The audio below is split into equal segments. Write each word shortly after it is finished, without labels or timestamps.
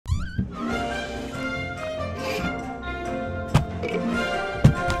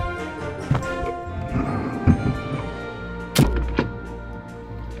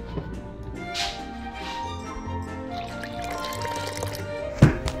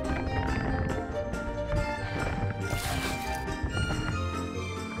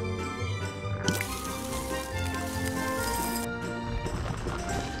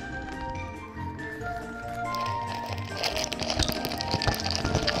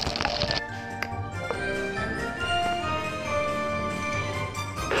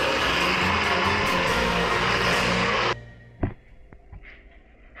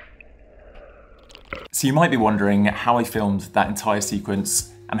So you might be wondering how I filmed that entire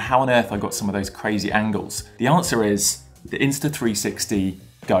sequence and how on earth I got some of those crazy angles. The answer is the Insta360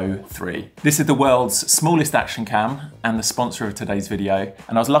 Go 3. This is the world's smallest action cam and the sponsor of today's video.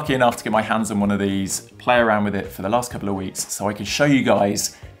 And I was lucky enough to get my hands on one of these, play around with it for the last couple of weeks so I can show you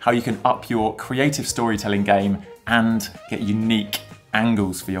guys how you can up your creative storytelling game and get unique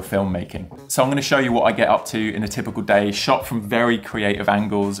angles for your filmmaking. So I'm going to show you what I get up to in a typical day, shot from very creative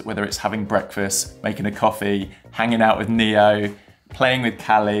angles, whether it's having breakfast, making a coffee, hanging out with Neo, playing with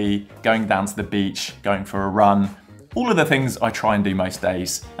Callie, going down to the beach, going for a run. All of the things I try and do most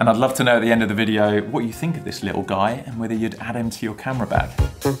days. And I'd love to know at the end of the video what you think of this little guy and whether you'd add him to your camera bag.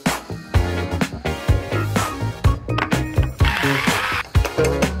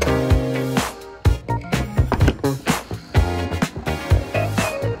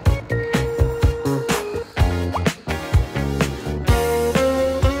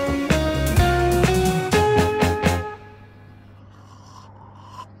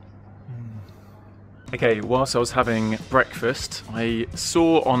 Okay, whilst I was having breakfast, I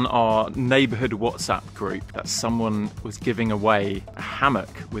saw on our neighbourhood WhatsApp group that someone was giving away a hammock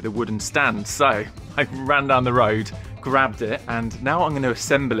with a wooden stand. So I ran down the road, grabbed it, and now I'm going to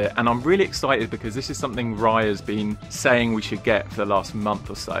assemble it. And I'm really excited because this is something Raya's been saying we should get for the last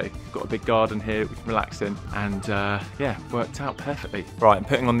month or so. We've got a big garden here, we can relax in, and yeah, worked out perfectly. Right, I'm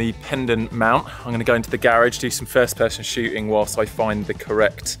putting on the pendant mount. I'm going to go into the garage, do some first-person shooting whilst I find the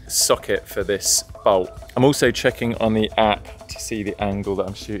correct socket for this bolt. I'm also checking on the app to see the angle that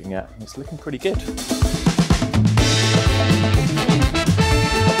I'm shooting at, and it's looking pretty good.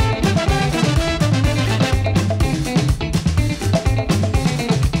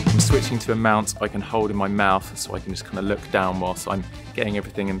 Switching to a mount I can hold in my mouth so I can just kind of look down whilst I'm getting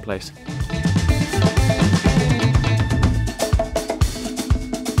everything in place.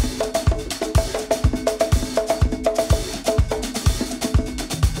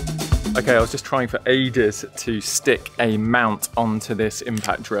 Okay, I was just trying for ages to stick a mount onto this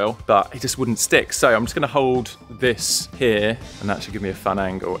impact drill, but it just wouldn't stick. So I'm just gonna hold this here, and that should give me a fun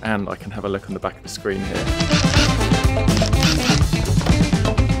angle, and I can have a look on the back of the screen here.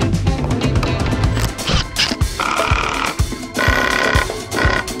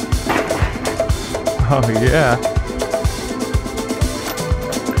 Oh yeah.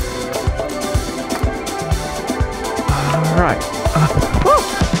 All right.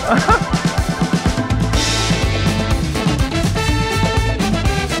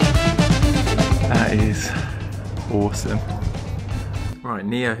 That is awesome. Right,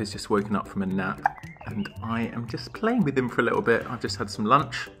 Neo has just woken up from a nap and I am just playing with him for a little bit. I've just had some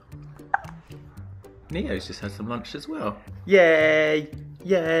lunch. Neo's just had some lunch as well. Yay!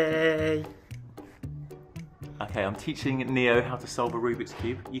 Yay! Okay, I'm teaching Neo how to solve a Rubik's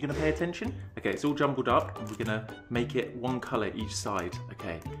Cube. You gonna pay attention? Okay, it's all jumbled up and we're gonna make it one colour each side.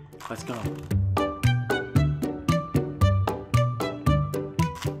 Okay, let's go.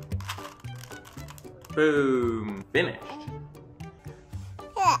 Boom, finished.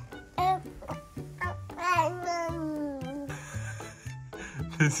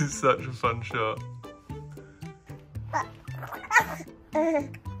 This is such a fun shot.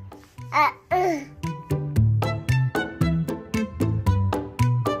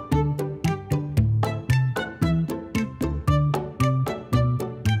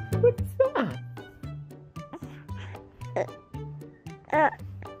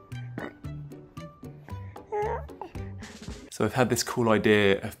 So I've had this cool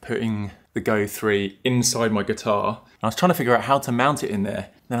idea of putting the Go 3 inside my guitar. I was trying to figure out how to mount it in there.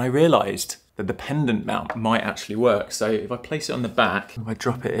 Then I realised that the pendant mount might actually work. So if I place it on the back, if I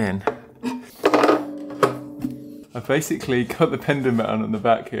drop it in, I've basically got the pendant mount on the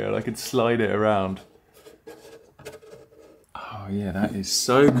back here and I can slide it around. Oh yeah, that is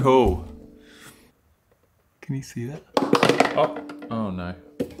so cool. Can you see that? Oh, oh no.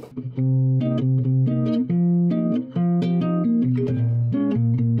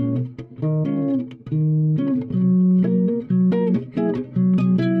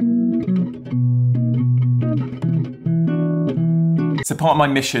 So part of my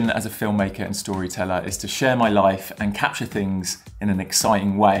mission as a filmmaker and storyteller is to share my life and capture things in an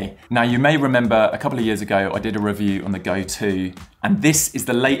exciting way. Now you may remember a couple of years ago I did a review on the Go 2, and this is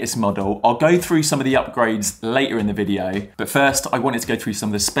the latest model. I'll go through some of the upgrades later in the video, but first I wanted to go through some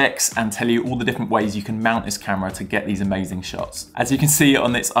of the specs and tell you all the different ways you can mount this camera to get these amazing shots. As you can see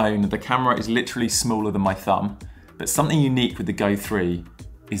on its own, the camera is literally smaller than my thumb, but something unique with the Go 3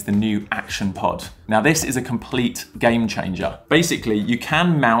 is the new action pod. Now this is a complete game changer. Basically, you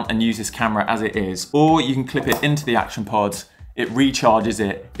can mount and use this camera as it is, or you can clip it into the action pod, it recharges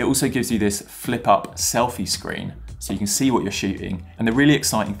it. It also gives you this flip up selfie screen, so you can see what you're shooting. And the really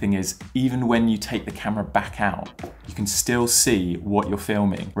exciting thing is, even when you take the camera back out, you can still see what you're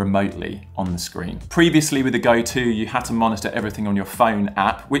filming remotely on the screen. Previously with the Go 2, you had to monitor everything on your phone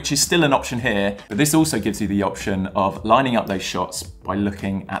app, which is still an option here, but this also gives you the option of lining up those shots by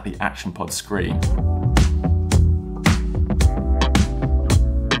looking at the action pod screen.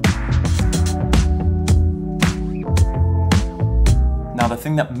 Now, the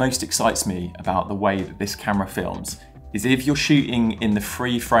thing that most excites me about the way that this camera films is if you're shooting in the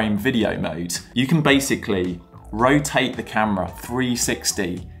free frame video mode, you can basically rotate the camera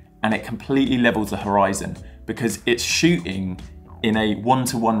 360 and it completely levels the horizon because it's shooting in a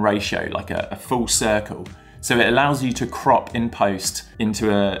 1-to-1 ratio, like a full circle. So it allows you to crop in post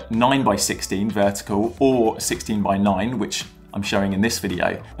into a 9:16 vertical or 16:9, which I'm showing in this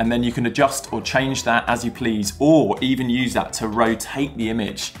video. And then you can adjust or change that as you please, or even use that to rotate the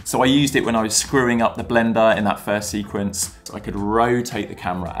image. So I used it when I was screwing up the blender in that first sequence. So I could rotate the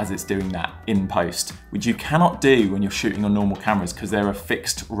camera as it's doing that in post, which you cannot do when you're shooting on normal cameras because they're a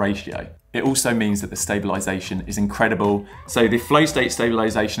fixed ratio. It also means that the stabilization is incredible. So the flow state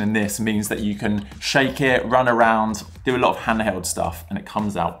stabilization in this means that you can shake it, run around, do a lot of handheld stuff, and it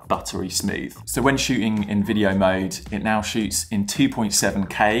comes out buttery smooth. So when shooting in video mode, it now shoots in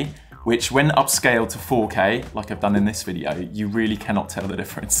 2.7K, which when upscaled to 4K, like I've done in this video, you really cannot tell the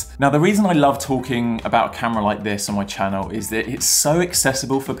difference. Now, the reason I love talking about a camera like this on my channel is that it's so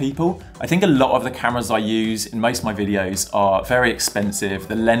accessible for people. I think a lot of the cameras I use in most of my videos are very expensive.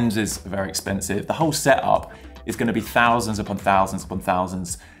 The lenses are very expensive. The whole setup is going to be thousands upon thousands upon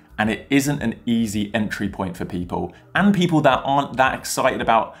thousands. And it isn't an easy entry point for people, and people that aren't that excited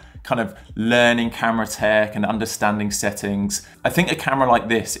about kind of learning camera tech and understanding settings. I think a camera like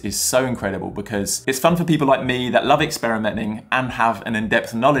this is so incredible because it's fun for people like me that love experimenting and have an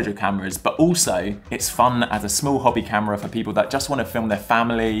in-depth knowledge of cameras, but also it's fun as a small hobby camera for people that just want to film their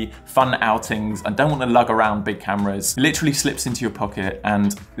family, fun outings, and don't want to lug around big cameras. It literally slips into your pocket,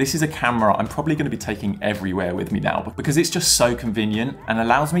 and this is a camera I'm probably going to be taking everywhere with me now because it's just so convenient and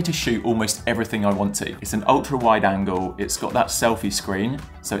allows me to shoot almost everything I want to. It's an ultra wide angle, it's got that selfie screen,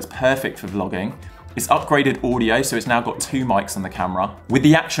 so it's perfect for vlogging. It's upgraded audio, so it's now got 2 mics on the camera. With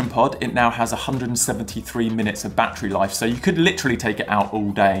the action pod, it now has 173 minutes of battery life, so you could literally take it out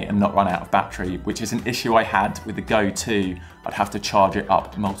all day and not run out of battery, which is an issue I had with the Go 2. I'd have to charge it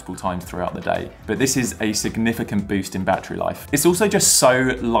up multiple times throughout the day. But this is a significant boost in battery life. It's also just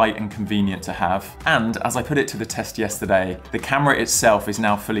so light and convenient to have. And as I put it to the test yesterday, the camera itself is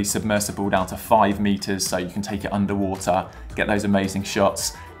now fully submersible down to 5 meters, so you can take it underwater, get those amazing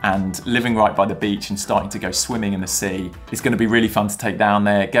shots. And living right by the beach and starting to go swimming in the sea, it's going to be really fun to take down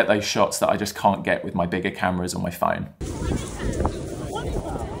there, get those shots that I just can't get with my bigger cameras on my phone.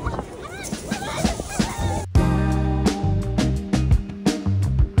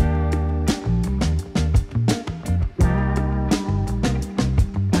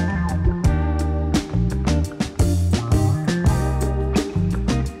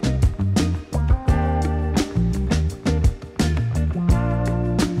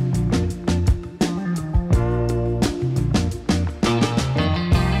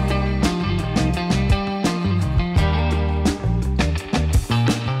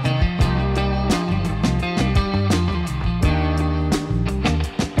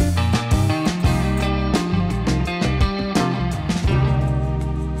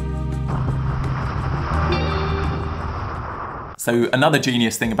 So another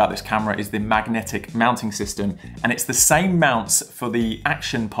genius thing about this camera is the magnetic mounting system, and it's the same mounts for the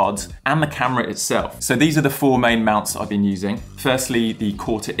action pod and the camera itself. So these are the 4 main mounts I've been using. Firstly, the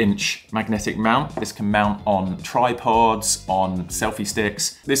 1/4 inch magnetic mount. This can mount on tripods, on selfie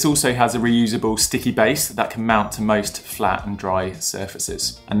sticks. This also has a reusable sticky base that can mount to most flat and dry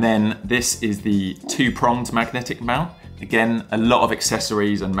surfaces. And then this is the 2-pronged magnetic mount. Again, a lot of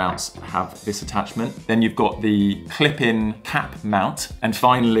accessories and mounts have this attachment. Then you've got the clip-in cap mount, and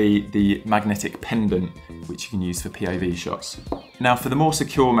finally the magnetic pendant, which you can use for POV shots. Now for the more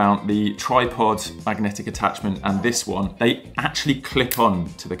secure mount, the tripod magnetic attachment and this one, they actually clip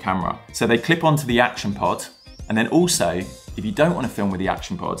on to the camera. So they clip onto the action pod, and then also, if you don't want to film with the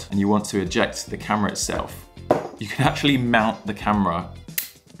action pod and you want to eject the camera itself, you can actually mount the camera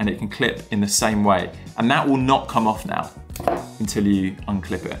and it can clip in the same way. And that will not come off now until you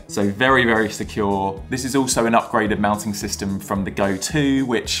unclip it. So very, very secure. This is also an upgraded mounting system from the Go 2,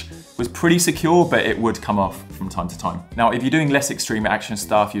 which was pretty secure, but it would come off from time to time. Now, if you're doing less extreme action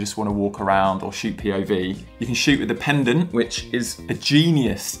stuff, you just want to walk around or shoot POV, you can shoot with the pendant, which is a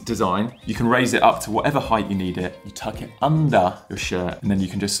genius design. You can raise it up to whatever height you need it. You tuck it under your shirt, and then you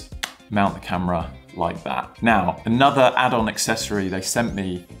can just mount the camera like that. Now, another add-on accessory they sent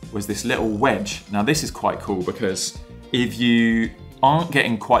me was this little wedge. Now, this is quite cool because if you aren't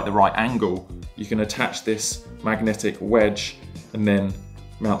getting quite the right angle, you can attach this magnetic wedge and then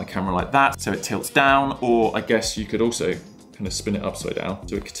mount the camera like that so it tilts down, or I guess you could also kind of spin it upside down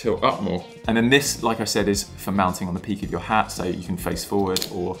so it could tilt up more. And then this, like I said, is for mounting on the peak of your hat, so you can face forward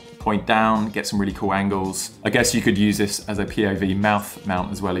or point down, get some really cool angles. I guess you could use this as a POV mouth mount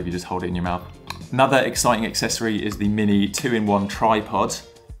as well if you just hold it in your mouth. Another exciting accessory is the mini 2-in-1 tripod,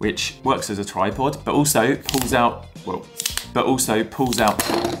 which works as a tripod, but also pulls out to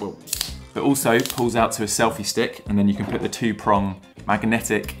a selfie stick, and then you can put the 2-prong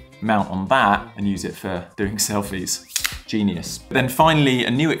magnetic mount on that and use it for doing selfies. Genius. But then finally,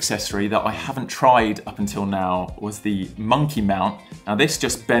 a new accessory that I haven't tried up until now was the monkey mount. Now this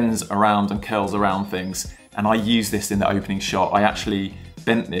just bends around and curls around things, and I use this in the opening shot. I actually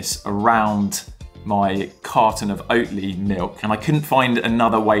bent this around my carton of Oatly milk, and I couldn't find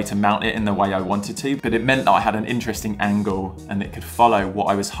another way to mount it in the way I wanted to, but it meant that I had an interesting angle and it could follow what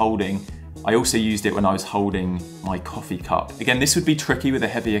I was holding. I also used it when I was holding my coffee cup. Again, this would be tricky with a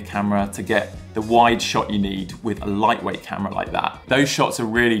heavier camera to get the wide shot you need with a lightweight camera like that. Those shots are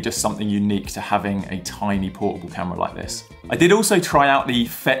really just something unique to having a tiny portable camera like this. I did also try out the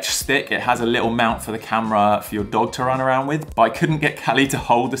fetch stick. It has a little mount for the camera for your dog to run around with, but I couldn't get Callie to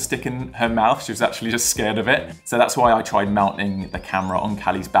hold the stick in her mouth. She was actually just scared of it. So that's why I tried mounting the camera on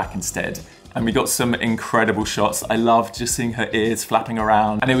Callie's back instead. And we got some incredible shots. I loved just seeing her ears flapping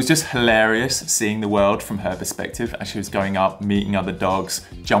around. And it was just hilarious seeing the world from her perspective as she was going up, meeting other dogs,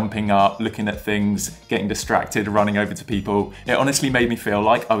 jumping up, looking at things, getting distracted, running over to people. It honestly made me feel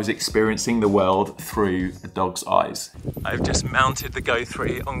like I was experiencing the world through a dog's eyes. I've just mounted the Go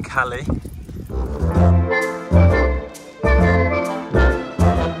 3 on Callie.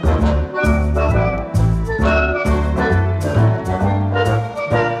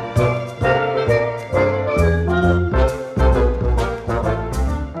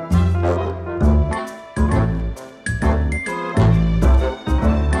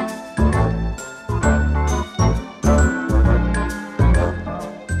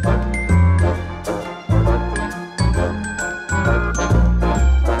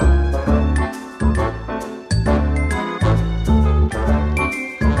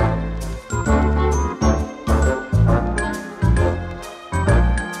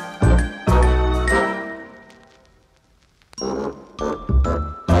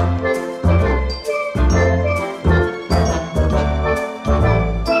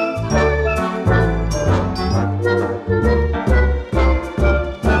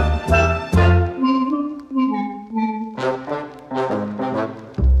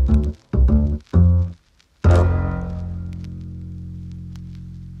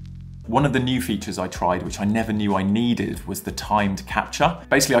 One of the new features I tried, which I never knew I needed, was the timed capture.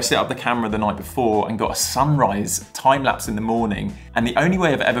 Basically, I set up the camera the night before and got a sunrise time lapse in the morning. And the only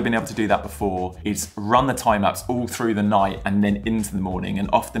way I've ever been able to do that before is run the time lapse all through the night and then into the morning. And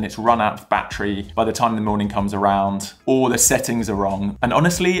often it's run out of battery by the time the morning comes around, or the settings are wrong. And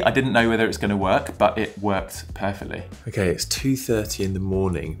honestly, I didn't know whether it's going to work, but it worked perfectly. Okay, it's 2:30 in the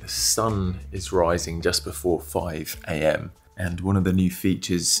morning. The sun is rising just before 5 AM. And one of the new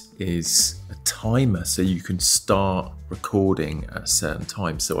features is a timer, so you can start recording at a certain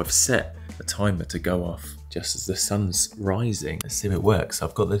time. So I've set a timer to go off just as the sun's rising. Let's see if it works.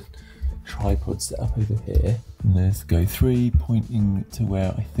 I've got the tripod set up over here. And there's Go 3 pointing to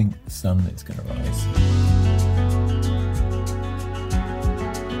where I think the sun is going to rise.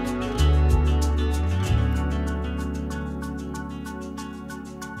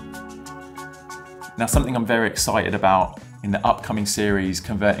 Now, something I'm very excited about in the upcoming series,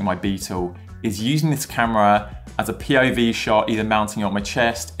 Converting My Beetle, is using this camera as a POV shot, either mounting it on my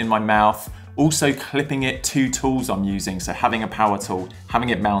chest, in my mouth, Also clipping it to tools I'm using, so having a power tool, having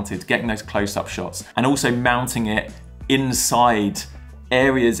it mounted, getting those close-up shots, and also mounting it inside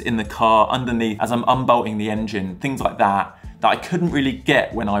areas in the car, underneath, as I'm unbolting the engine, things like that I couldn't really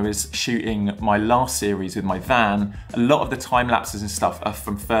get when I was shooting my last series with my van. A lot of the time lapses and stuff are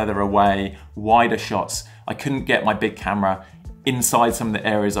from further away, wider shots. I couldn't get my big camera inside some of the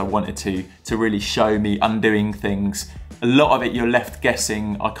areas I wanted to really show me undoing things. A lot of it you're left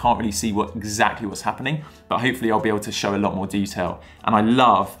guessing. I can't really see exactly what's happening, but hopefully I'll be able to show a lot more detail. And I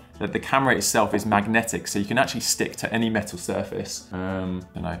love that the camera itself is magnetic, so you can actually stick to any metal surface. I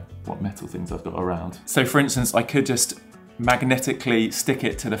don't know what metal things I've got around. So for instance, I could just magnetically stick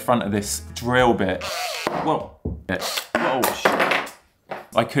it to the front of this drill bit. Whoa, whoa, shit.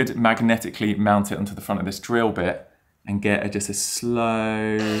 I could magnetically mount it onto the front of this drill bit and get just a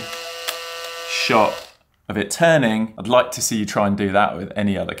slow shot of it turning. I'd like to see you try and do that with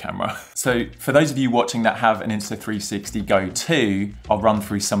any other camera. So for those of you watching that have an Insta360 Go 2, I'll run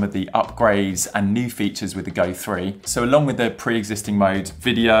through some of the upgrades and new features with the Go 3. So along with the pre-existing mode,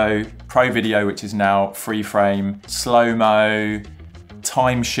 video, pro video, which is now free frame, slow-mo,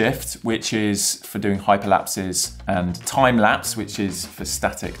 time shift, which is for doing hyperlapses, and time lapse, which is for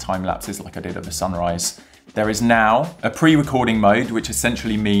static time lapses like I did at the sunrise. There is now a pre-recording mode, which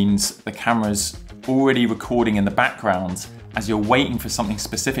essentially means the camera's already recording in the background. As you're waiting for something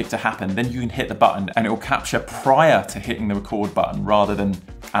specific to happen, then you can hit the button and it will capture prior to hitting the record button rather than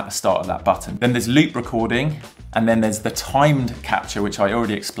at the start of that button. Then there's loop recording, and then there's the timed capture, which I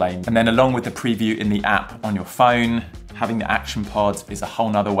already explained. And then along with the preview in the app on your phone, having the action pod is a whole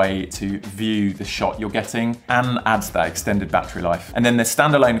nother way to view the shot you're getting and adds that extended battery life. And then the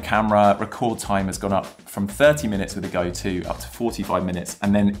standalone camera record time has gone up from 30 minutes with the Go 2 up to 45 minutes.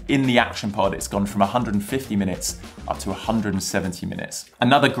 And then in the action pod, it's gone from 150 minutes up to 170 minutes.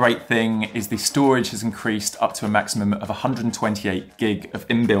 Another great thing is the storage has increased up to a maximum of 128 gig of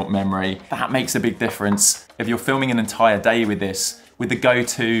inbuilt memory. That makes a big difference. If you're filming an entire day with this, with the Go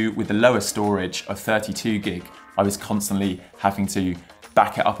 2, with the lower storage of 32 gig, I was constantly having to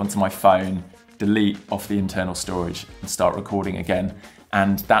back it up onto my phone, delete off the internal storage and start recording again.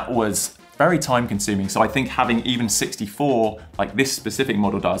 And that was very time consuming. So I think having even 64, like this specific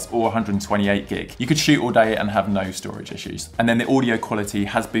model does, or 128 gig, you could shoot all day and have no storage issues. And then the audio quality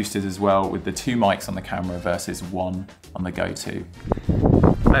has boosted as well with the 2 mics on the camera versus 1 on the Go 2.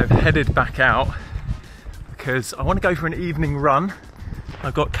 I've headed back out because I want to go for an evening run.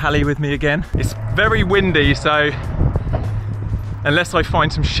 I've got Callie with me again. It's very windy, so unless I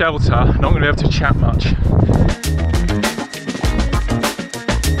find some shelter, I'm not going to be able to chat much.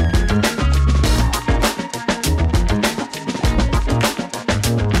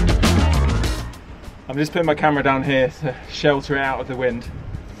 I'm just putting my camera down here to shelter it out of the wind.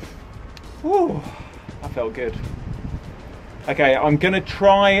 Whew, that felt good. Okay, I'm going to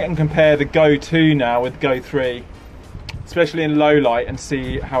try and compare the Go 2 now with Go 3. Especially in low light, and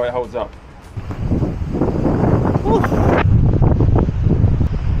see how it holds up. Ooh.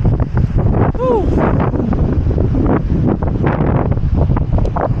 Ooh.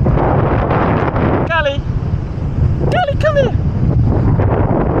 Callie! Callie, come here!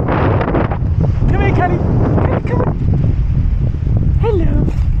 Come here, Callie! Callie, come on! Hello!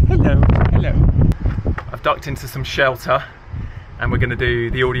 Hello! Hello! I've ducked into some shelter and we're going to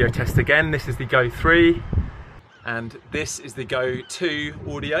do the audio test again. This is the Go 3. And this is the Go 2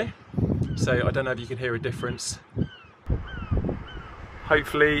 audio, so I don't know if you can hear a difference.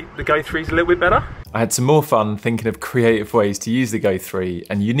 Hopefully the Go 3 is a little bit better. I had some more fun thinking of creative ways to use the Go 3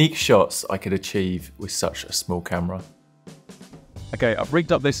 and unique shots I could achieve with such a small camera. Okay, I've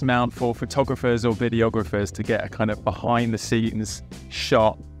rigged up this mount for photographers or videographers to get a kind of behind the scenes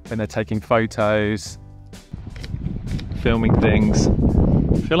shot when they're taking photos, filming things.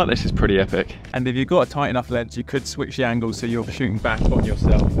 I feel like this is pretty epic. And if you've got a tight enough lens, you could switch the angle so you're shooting back on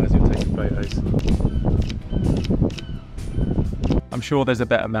yourself as you're taking photos. I'm sure there's a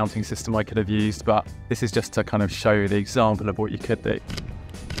better mounting system I could have used, but this is just to kind of show you the example of what you could do.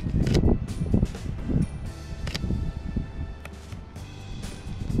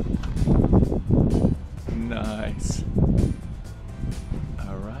 Nice.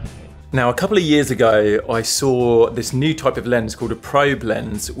 Now, a couple of years ago, I saw this new type of lens called a probe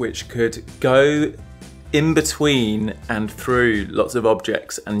lens, which could go in between and through lots of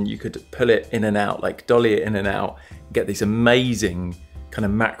objects, and you could pull it in and out, like dolly it in and out, get these amazing kind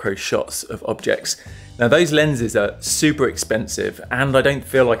of macro shots of objects. Now, those lenses are super expensive, and I don't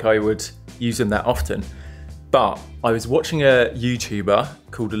feel like I would use them that often. But I was watching a YouTuber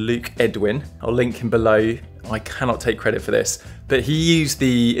called Luke Edwin. I'll link him below I cannot take credit for this, but he used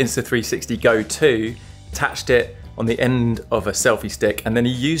the Insta360 Go 2, attached it on the end of a selfie stick, and then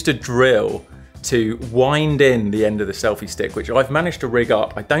he used a drill to wind in the end of the selfie stick, which I've managed to rig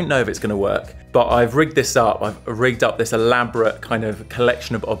up. I don't know if it's gonna work, but I've rigged this up. I've rigged up this elaborate kind of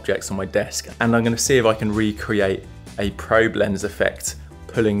collection of objects on my desk, and I'm gonna see if I can recreate a probe lens effect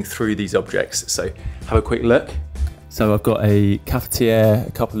pulling through these objects. So have a quick look. So I've got a cafetiere,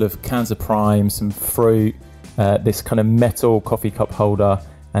 a couple of cans of Prime, some fruit, this kind of metal coffee cup holder,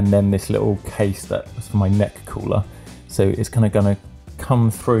 and then this little case that was for my neck cooler. So it's kind of gonna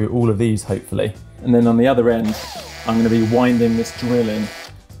come through all of these, hopefully. And then on the other end, I'm gonna be winding this drill in.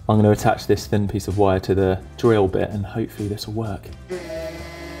 I'm gonna attach this thin piece of wire to the drill bit, and hopefully this will work.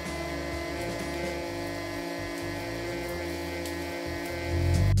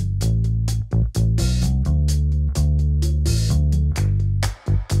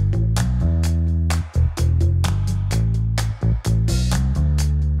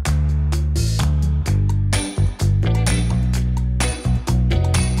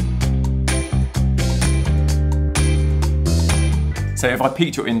 So if I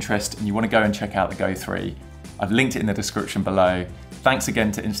piqued your interest and you want to go and check out the Go 3, I've linked it in the description below. Thanks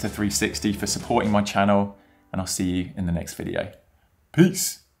again to Insta360 for supporting my channel, and I'll see you in the next video.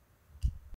 Peace.